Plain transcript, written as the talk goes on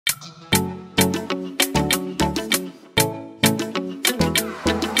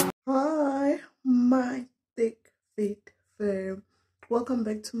welcome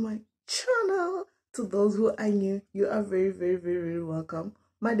back to my channel. To those who are new, you are very, very, very, very welcome.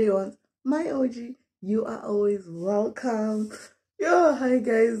 My day ones, my OG, you are always welcome. Yo, hi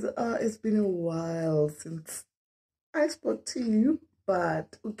guys. It's been a while since I spoke to you,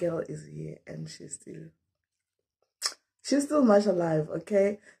 but girl is here and she's still much alive.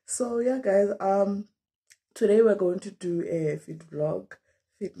 Okay, so yeah, guys. Today we're going to do a fitness vlog.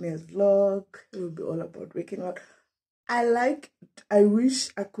 It will be all about waking up. I wish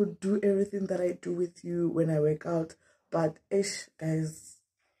I could do everything that I do with you when I work out, but guys,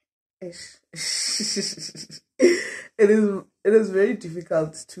 it is very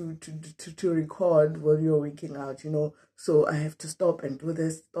difficult to record while you're waking out, so I have to stop and do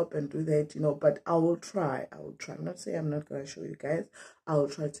this, stop and do that, but I will try. I'm not saying I'm not going to show you guys. I will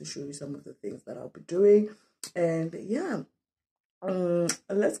try to show you some of the things that I'll be doing. And yeah,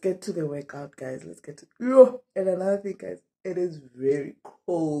 let's get to the workout, guys. Let's get to and another thing, guys, it is very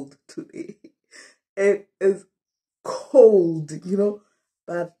cold today. It is cold,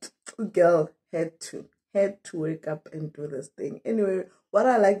 but girl had to wake up and do this thing. Anyway, what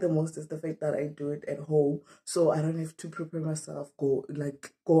I like the most is the fact that I do it at home, so I don't have to prepare myself, go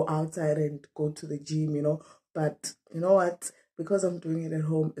outside and go to the gym, but you know what, because I'm doing it at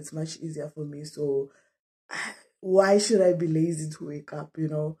home, it's much easier for me. So why should I be lazy to wake up,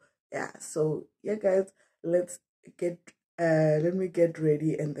 Yeah, so yeah, guys, let me get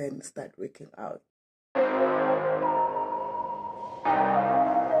ready and then start working out.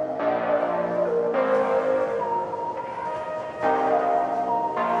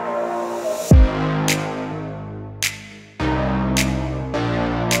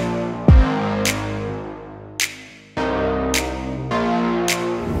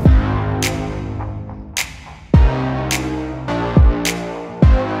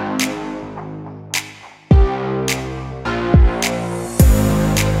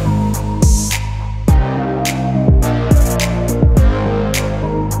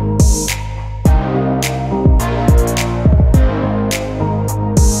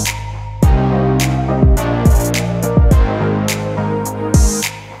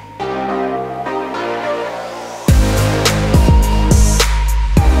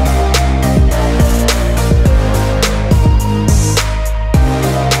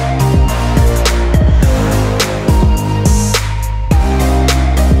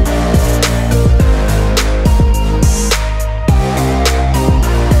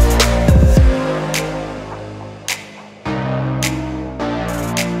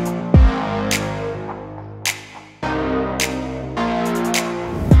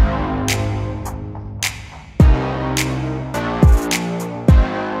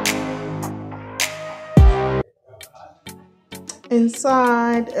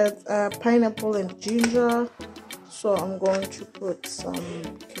 Inside it's pineapple and ginger, so I'm going to put some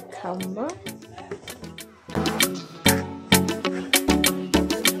cucumber.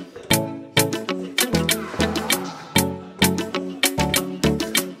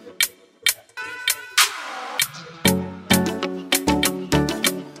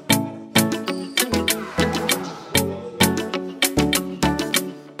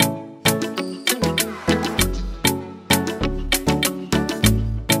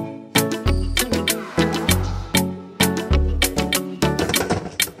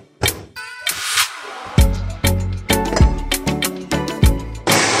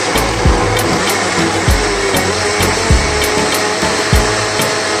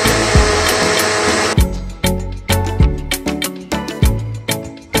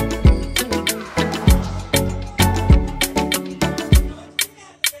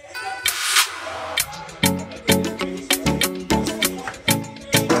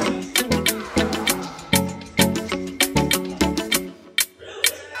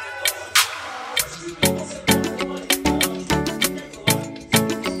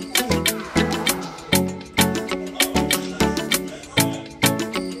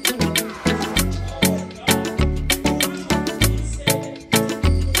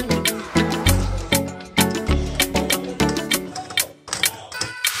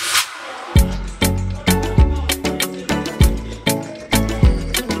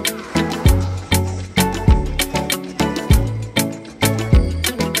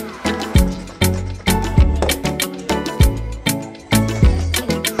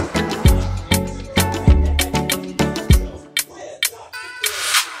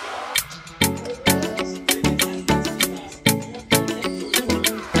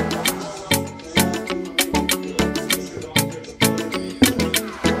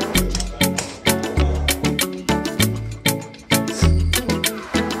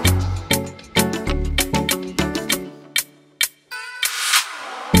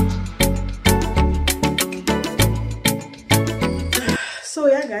 So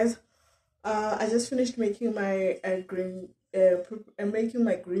yeah, guys, I just finished making my making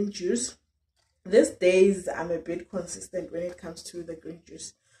my green juice. These days I'm a bit consistent when it comes to the green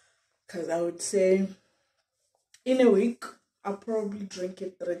juice, because I would say in a week I'll probably drink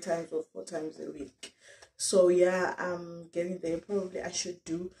it 3 times or 4 times a week. So yeah, I'm getting there. Probably I should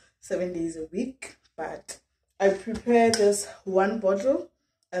do 7 days a week, but I prepare this one bottle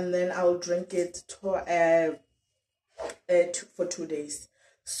and then I'll drink it for 2 days.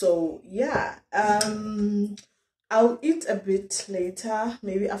 So yeah, I'll eat a bit later,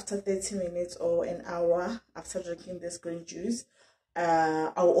 maybe after 30 minutes or an hour after drinking this green juice.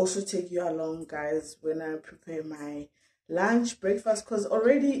 I'll also take you along, guys, when I prepare my lunch, breakfast, because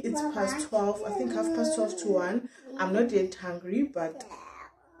already it's past 12. I think 12:30 to 1. I'm not yet hungry, but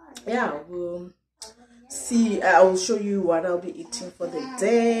yeah, we'll see. I will show you what I'll be eating for the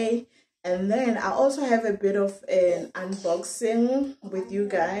day, and then I also have a bit of an unboxing with you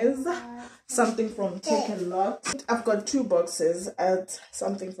guys, something from Take a Lot. I've got 2 boxes at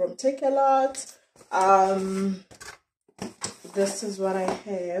something from Take a Lot. This is what I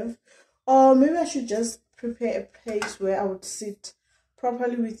have. Or maybe I should just prepare a place where I would sit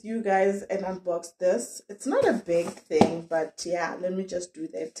properly with you guys and unbox this. It's not a big thing, but yeah, let me just do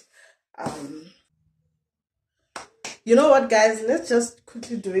that. You know what, guys, let's just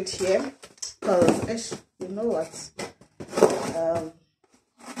quickly do it here, because you know what,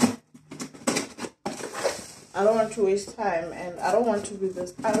 I don't want to waste time, and I don't want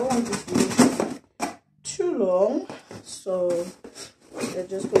this video to be too long, so we're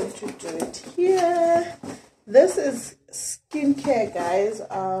just going to do it here. This is skincare, guys.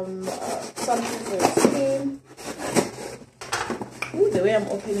 Something for your skin. Ooh, the way I'm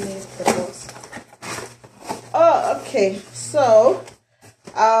opening it, the box. Oh, okay. So,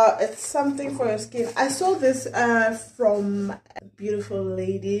 it's something for your skin. I saw this from a beautiful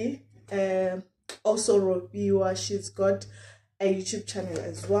lady, also Robiwa. She's got a YouTube channel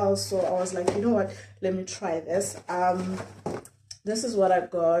as well. So I was like, you know what? Let me try this. This is what I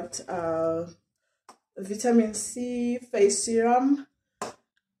got. Vitamin C face serum.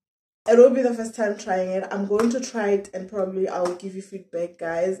 It will be the first time trying it. I'm going to try it and probably I'll give you feedback,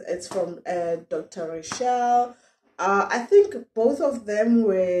 guys. It's from Dr. Rachel. I think both of them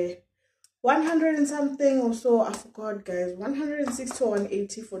were 100 and something or so. I forgot, guys. 160 or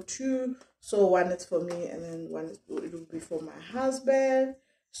 180 for 2. So one is for me and then it will be for my husband.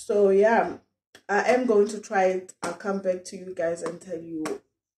 So yeah, I am going to try it. I'll come back to you guys and tell you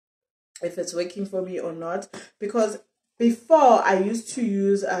if it's working for me or not, because before I used to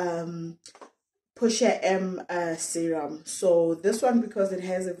use Pusher M serum. So this one, because it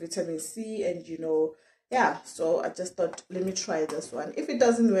has a vitamin C, and you know, yeah, so I just thought, let me try this one. If it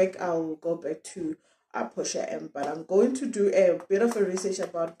doesn't work, I'll go back to Pusher M, but I'm going to do a bit of a research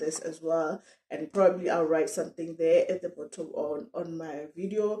about this as well, and probably I'll write something there at the bottom on my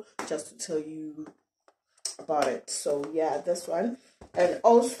video just to tell you about it. So yeah, this one. And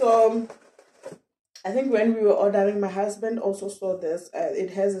also, I think when we were ordering, my husband also saw this.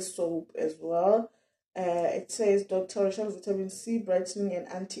 It has a soap as well. It says Dr. Rachel Vitamin C Brightening and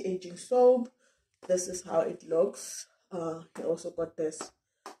Anti-Aging Soap. This is how it looks. He also got this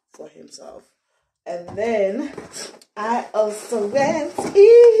for himself. And then I also went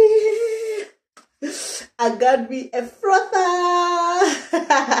I got me a frother.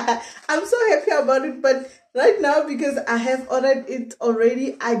 I'm so happy about it, but right now, because I have ordered it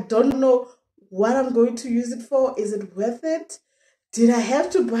already, I don't know what I'm going to use it for. Is it worth it? Did I have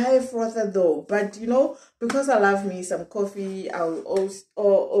to buy a frother though? But you know, because I love me some coffee, I'll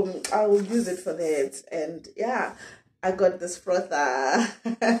use it for that. And yeah, I got this frother.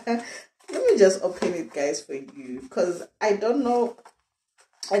 Let me just open it, guys, for you, because I don't know.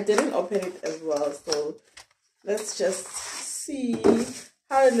 I didn't open it as well, so let's just see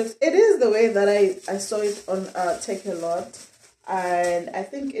how it looks. It is the way that I saw it on Take a Lot, and I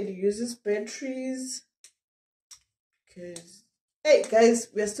think it uses batteries. Because, hey guys,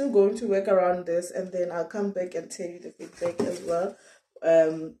 we're still going to work around this, and then I'll come back and tell you the feedback as well.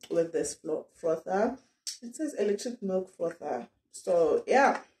 With this frother, it says electric milk frother. So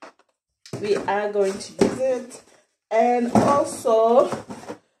yeah, we are going to use it. And also,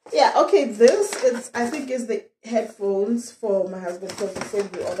 yeah, okay, this is, I think, is the headphones for my husband, because he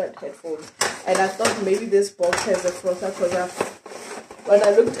said we ordered headphones, and I thought maybe this box has a frother, because when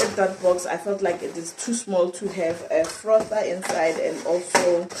I looked at that box, I felt like it is too small to have a frother inside, and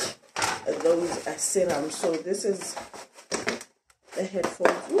also those serums. So this is the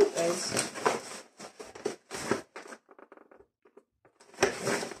headphones. Ooh, guys.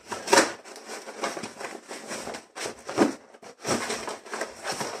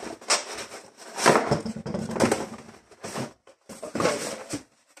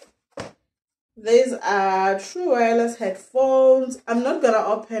 These are true wireless headphones. I'm not gonna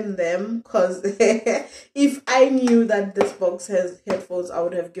open them because if I knew that this box has headphones, I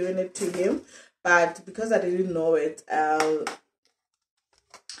would have given it to him. But because I didn't know it, I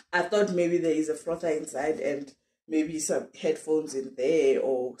thought maybe there is a flutter inside and maybe some headphones in there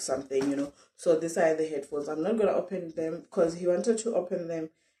or something, you know. So these are the headphones. I'm not gonna open them because he wanted to open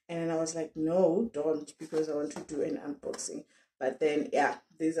them, and then I was like, no, don't, because I want to do an unboxing. But then yeah,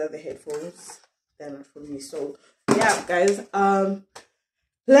 these are the headphones. They're not for me. So yeah, guys,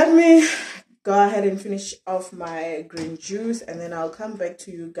 let me go ahead and finish off my green juice, and then I'll come back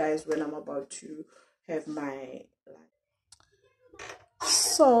to you guys when I'm about to have my lunch.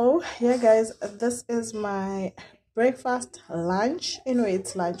 So yeah, guys, this is my breakfast lunch. Anyway,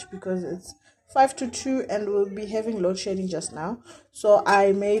 it's lunch because it's 5 to 2 and we'll be having load shedding just now. So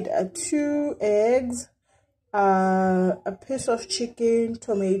I made 2 eggs, a piece of chicken,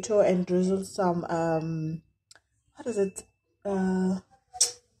 tomato, and drizzled some what is it,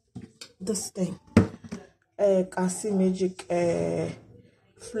 this thing, kasi magic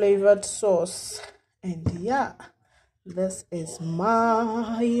flavored sauce. And yeah, this is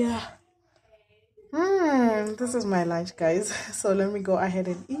my this is my lunch, guys. So let me go ahead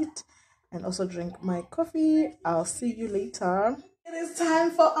and eat and also drink my coffee. I'll see you later. It is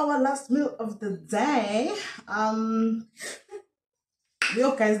time for our last meal of the day.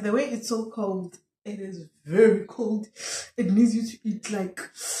 Yo, guys, the way it's so cold, it is very cold. It needs you to eat like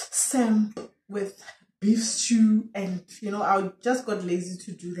sam with beef stew, and you know, I just got lazy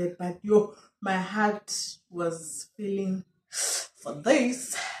to do that, but yo, my heart was feeling for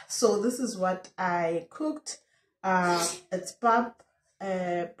this. So this is what I cooked. It's pork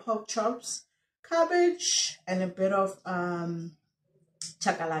chops, cabbage, and a bit of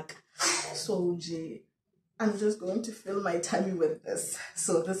chakalaka. So I'm just going to fill my tummy with this.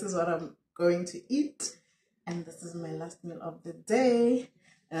 So this is what I'm going to eat, and this is my last meal of the day,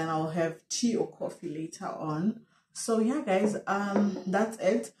 and I'll have tea or coffee later on. So yeah, guys, that's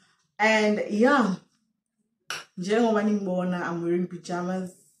it. And yeah, I'm wearing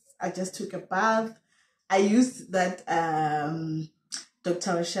pajamas. I just took a bath. I used that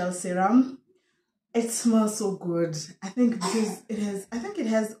Dr. Rochelle serum. It smells so good. I think because it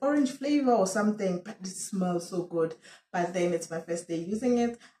has orange flavor or something, but it smells so good. But then it's my first day using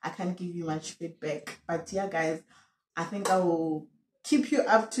it. I can't give you much feedback. But yeah, guys, I think I will keep you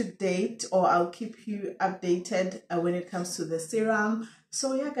up to date, or I'll keep you updated when it comes to the serum.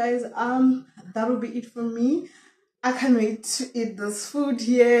 So yeah, guys, that will be it from me. I can't wait to eat this food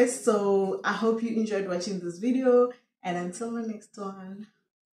here. So I hope you enjoyed watching this video, and until my next one,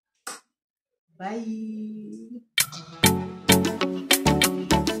 bye.